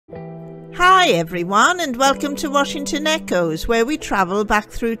Hi everyone, and welcome to Washington Echoes, where we travel back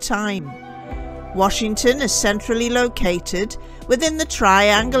through time. Washington is centrally located within the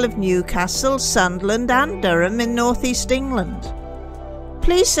triangle of Newcastle, Sunderland and Durham in northeast England.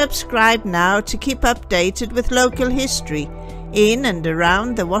 Please subscribe now to keep updated with local history in and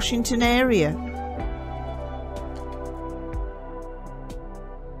around the Washington area.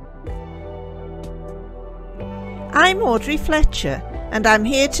 I'm Audrey Fletcher, and I'm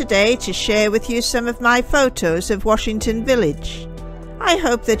here today to share with you some of my photos of Washington Village. I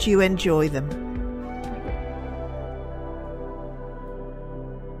hope that you enjoy them.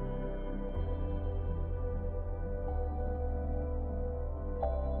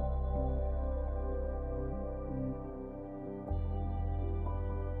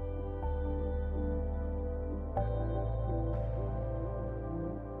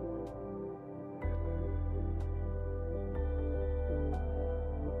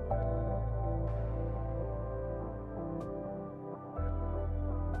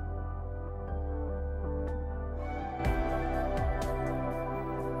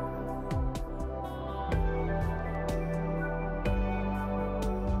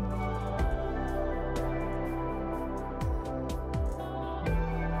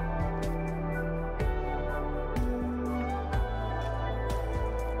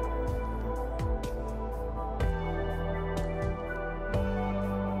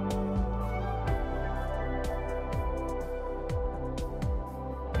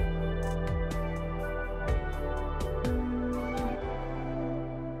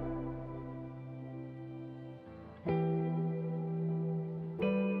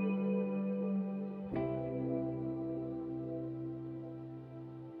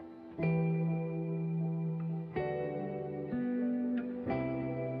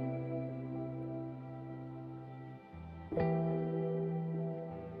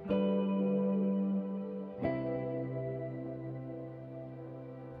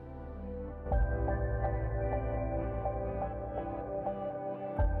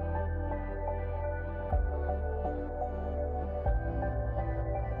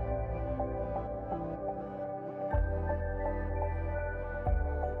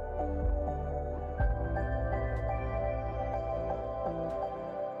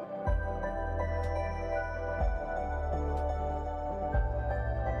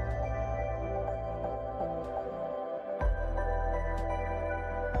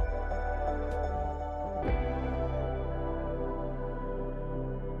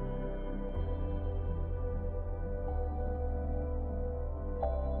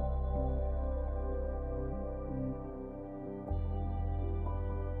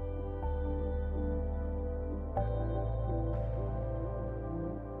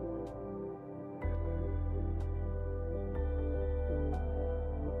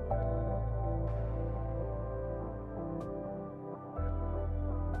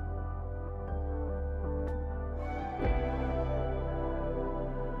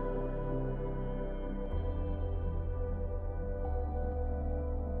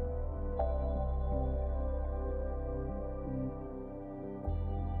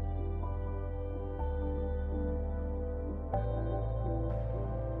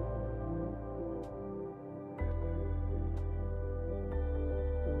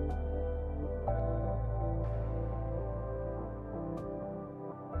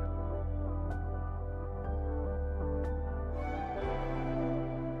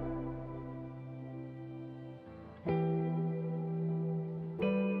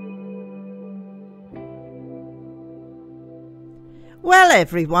 Well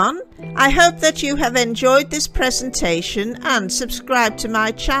everyone, I hope that you have enjoyed this presentation and subscribed to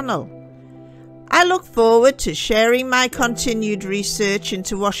my channel. I look forward to sharing my continued research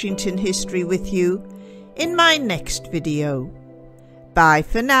into Washington history with you in my next video. Bye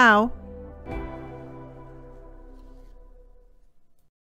for now.